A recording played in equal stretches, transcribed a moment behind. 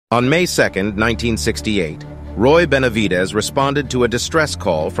On May 2, 1968, Roy Benavidez responded to a distress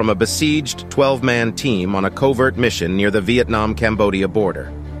call from a besieged 12-man team on a covert mission near the Vietnam-Cambodia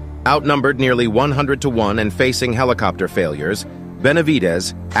border. Outnumbered nearly 100-to-1 and facing helicopter failures,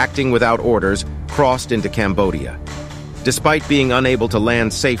 Benavidez, acting without orders, crossed into Cambodia. Despite being unable to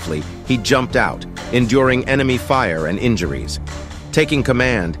land safely, he jumped out, enduring enemy fire and injuries. Taking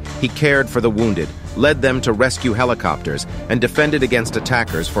command, he cared for the wounded, led them to rescue helicopters, and defended against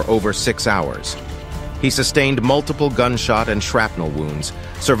attackers for over 6 hours. He sustained multiple gunshot and shrapnel wounds,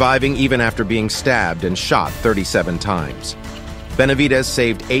 surviving even after being stabbed and shot 37 times. Benavidez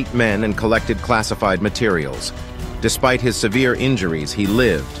saved 8 men and collected classified materials. Despite his severe injuries, he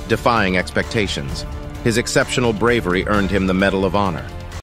lived, defying expectations. His exceptional bravery earned him the Medal of Honor.